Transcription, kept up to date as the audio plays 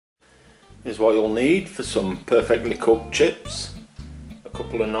is what you'll need for some perfectly cooked chips. A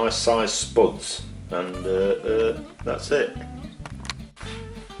couple of nice sized spuds, and that's it.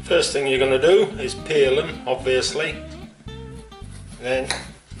 First thing you're going to do is peel them, obviously. Then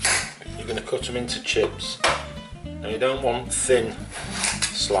you're going to cut them into chips. Now you don't want thin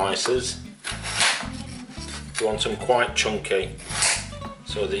slices, you want them quite chunky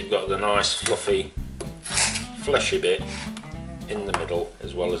so that you've got the nice fluffy fleshy bit in the middle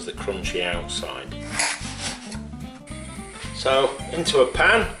as well as the crunchy outside. So into a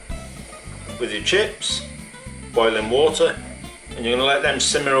pan with your chips, boiling water, and you're going to let them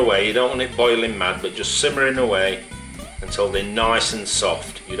simmer away. You don't want it boiling mad, but just simmering away until they're nice and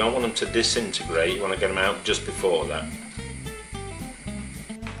soft. You don't want them to disintegrate, you want to get them out just before that.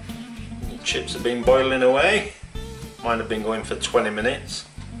 The chips have been boiling away. Mine have been going for 20 minutes.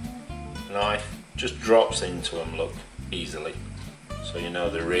 Knife just drops into them, look, easily. So you know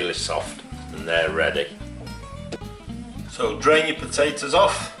they're really soft and they're ready. So drain your potatoes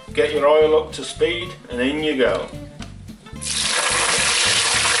off, get your oil up to speed, and in you go.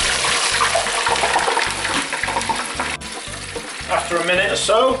 After a minute or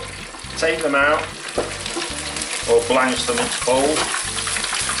so, take them out or blanch them into fold.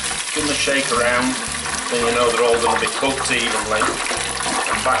 Give them a shake around, then you know they're all going to be cooked evenly,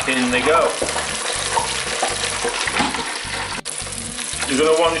 and back in they go. You're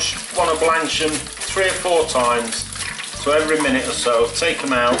going to want to blanch them 3 or 4 times, so every minute or so take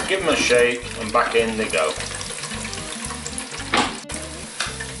them out, give them a shake, and back in they go.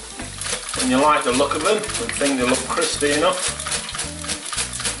 When you like the look of them and think they look crispy enough,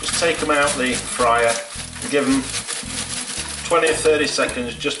 take them out the fryer and give them 20 or 30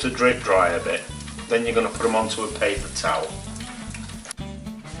 seconds just to drip dry a bit. Then you're going to put them onto a paper towel.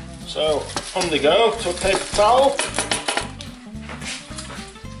 So on they go to a paper towel.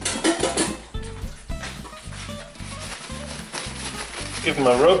 Give them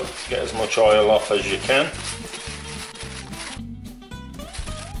a rub, get as much oil off as you can.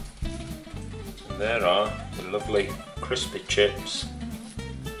 And there are the lovely crispy chips.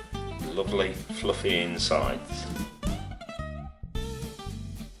 Lovely fluffy insides.